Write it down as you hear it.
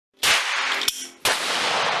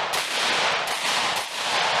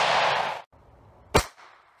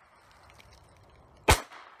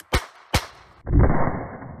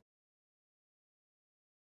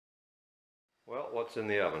what's in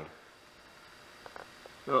the oven?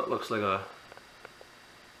 Well, it looks like a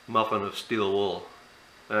muffin of steel wool.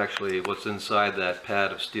 Actually, what's inside that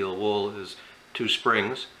pad of steel wool is two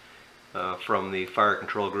springs from the fire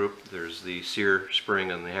control group. There's the sear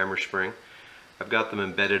spring and the hammer spring. I've got them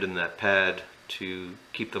embedded in that pad to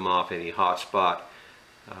keep them off any hot spot.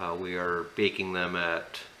 We are baking them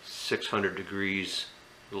at 600 degrees,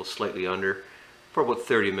 a little slightly under, for about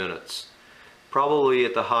 30 minutes. Probably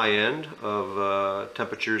at the high end of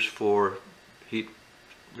temperatures for heat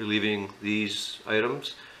relieving these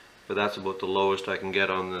items, but that's about the lowest I can get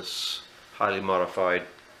on this highly modified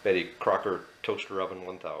Betty Crocker Toaster Oven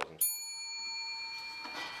 1000.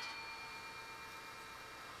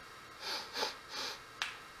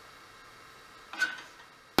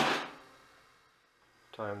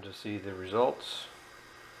 Time to see the results,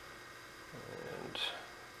 and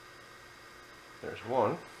there's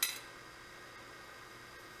one.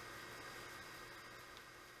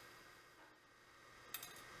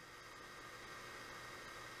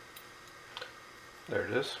 There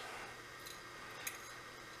it is.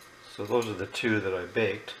 So those are the two that I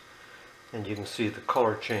baked, and you can see the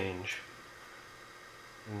color change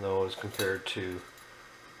in those compared to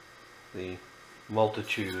the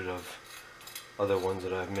multitude of other ones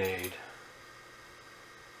that I've made.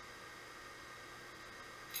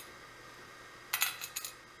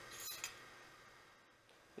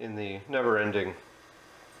 In the never-ending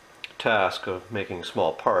task of making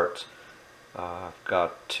small parts, I've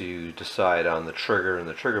got to decide on the trigger and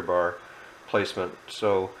the trigger bar placement.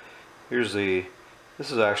 So this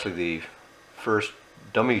is actually the first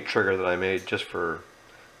dummy trigger that I made just for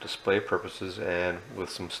display purposes, and with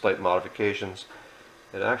some slight modifications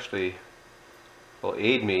it actually will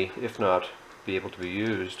aid me, if not be able to be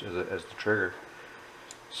used as the trigger.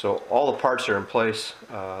 So all the parts are in place,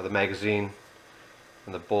 the magazine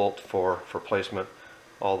and the bolt for placement,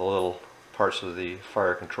 all the little parts of the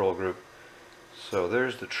fire control group. So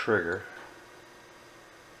there's the trigger,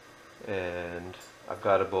 and I've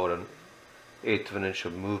got about 1/8 of an inch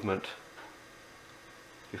of movement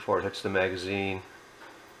before it hits the magazine,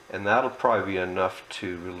 and that'll probably be enough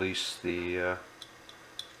to release the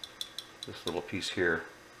this little piece here.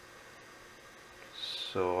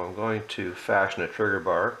 So I'm going to fashion a trigger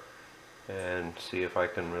bar and see if I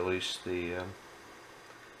can release the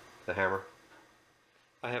hammer.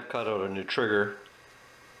 I have cut out a new trigger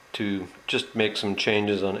to just make some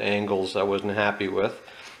changes on angles I wasn't happy with,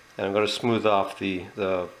 and I'm going to smooth off the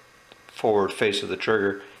forward face of the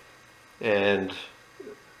trigger. And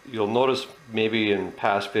you'll notice maybe in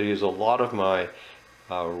past videos a lot of my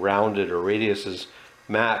rounded or radiuses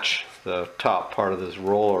match the top part of this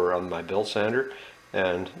roller on my bill sander,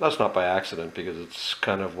 and that's not by accident, because it's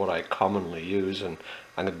kind of what I commonly use, and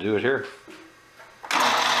I'm going to do it here.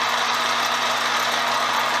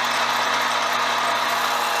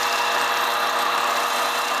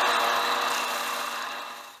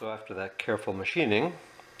 So after that careful machining,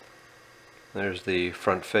 there's the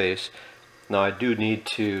front face. Now I do need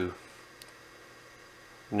to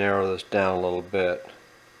narrow this down a little bit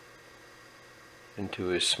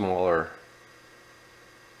into a smaller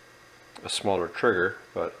trigger,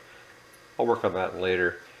 but I'll work on that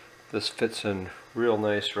later. This fits in real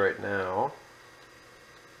nice right now.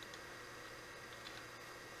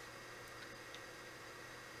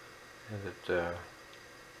 And it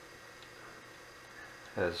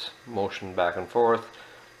has motion back and forth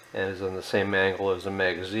and is on the same angle as the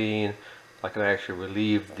magazine. I can actually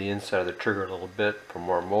relieve the inside of the trigger a little bit for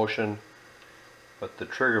more motion, but the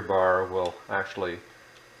trigger bar will actually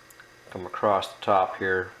come across the top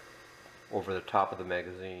here over the top of the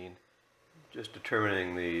magazine. Just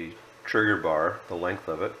determining the trigger bar, the length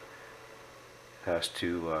of it, has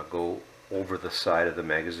to go over the side of the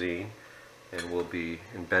magazine and will be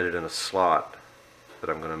embedded in a slot that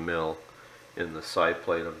I'm going to mill in the side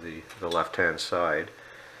plate of the left hand side.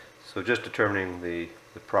 So just determining the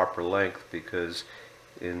proper length, because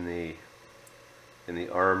in the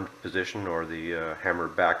armed position or the hammer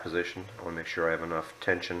back position, I want to make sure I have enough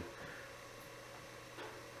tension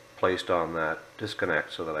placed on that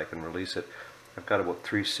disconnect so that I can release it. I've got about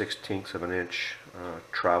 3/16 of an inch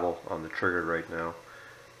travel on the trigger right now,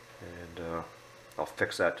 and I'll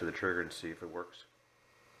fix that to the trigger and see if it works.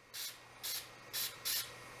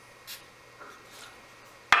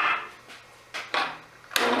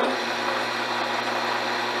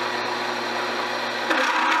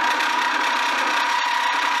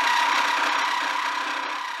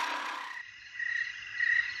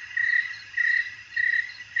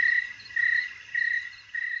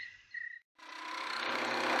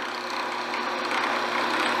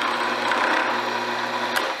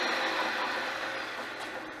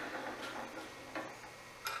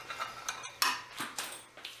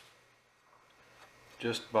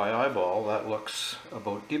 just by eyeball, that looks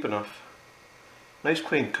about deep enough. Nice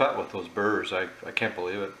clean cut with those burrs. I can't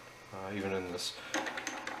believe it. Even in this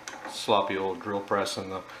sloppy old drill press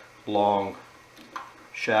and the long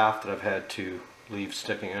shaft that I've had to leave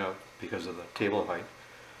sticking out because of the table height.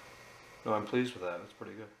 No, I'm pleased with that. It's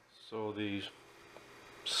pretty good. So the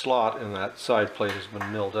slot in that side plate has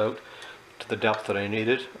been milled out to the depth that I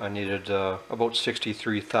needed. I needed about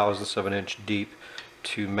 63 thousandths of an inch deep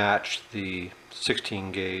to match the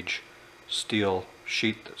 16 gauge steel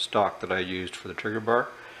sheet stock that I used for the trigger bar,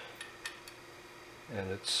 and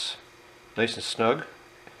it's nice and snug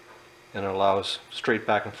and it allows straight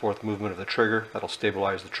back and forth movement of the trigger. That'll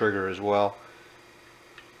stabilize the trigger as well,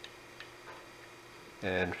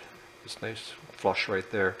 and it's nice flush right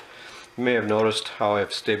there. You may have noticed how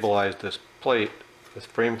I've stabilized this plate, this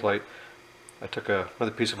frame plate. I took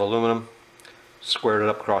another piece of aluminum, squared it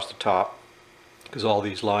up across the top, because all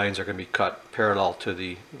these lines are going to be cut parallel to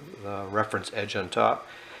the reference edge on top,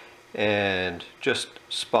 and just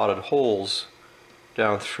spotted holes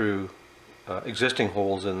down through existing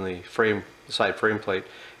holes in the side frame plate,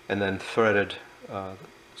 and then threaded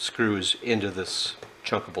screws into this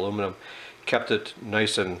chunk of aluminum. Kept it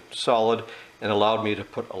nice and solid and allowed me to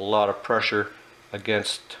put a lot of pressure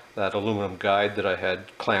against that aluminum guide that I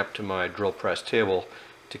had clamped to my drill press table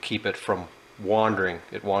to keep it from wandering.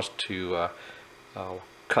 It wants to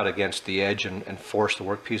cut against the edge and force the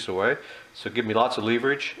workpiece away. So it gave me lots of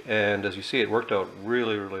leverage, and as you see, it worked out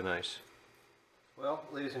really, really nice. Well,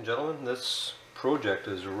 ladies and gentlemen, this project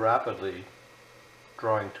is rapidly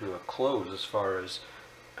drawing to a close as far as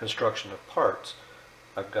construction of parts.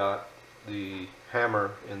 I've got the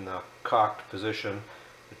hammer in the cocked position.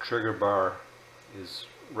 The trigger bar is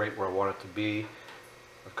right where I want it to be.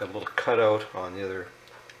 I've got a little cutout on the other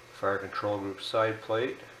fire control group side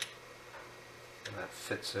plate, and that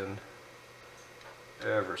fits in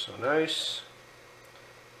ever so nice.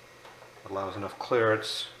 Allows enough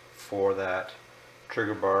clearance for that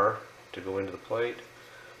trigger bar to go into the plate.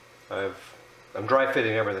 I'm dry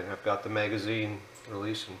fitting everything. I've got the magazine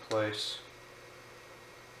release in place.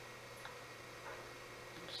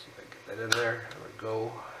 Let's see if I can get that in there. There we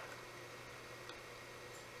go.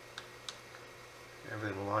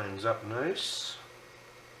 Everything lines up nice.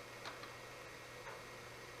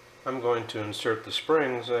 I'm going to insert the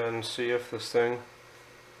springs and see if this thing,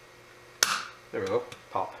 there we go,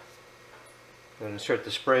 pop. I'm going to insert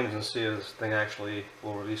the springs and see if this thing actually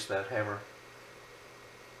will release that hammer.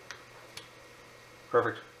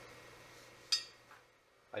 Perfect.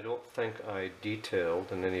 I don't think I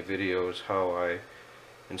detailed in any videos how I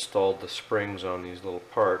installed the springs on these little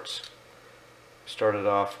parts. Started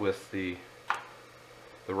off with the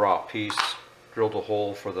raw piece, drilled a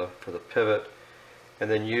hole for the pivot, and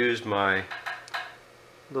then used my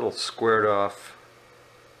little squared off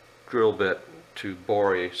drill bit to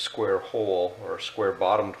bore a square hole, or a square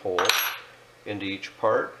bottomed hole, into each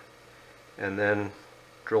part, and then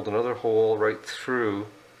drilled another hole right through.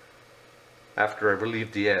 After I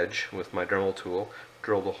relieved the edge with my Dremel tool,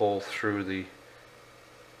 drilled a hole through the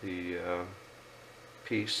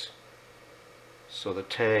piece so the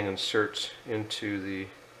tang inserts into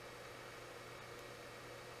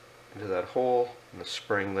that hole, and the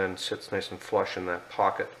spring then sits nice and flush in that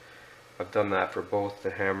pocket. I've done that for both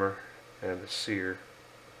the hammer and the sear,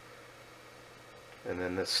 and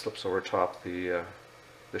then this slips over top the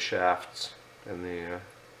shafts and the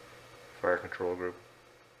fire control group.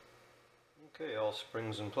 Okay, all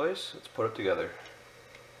springs in place. Let's put it together.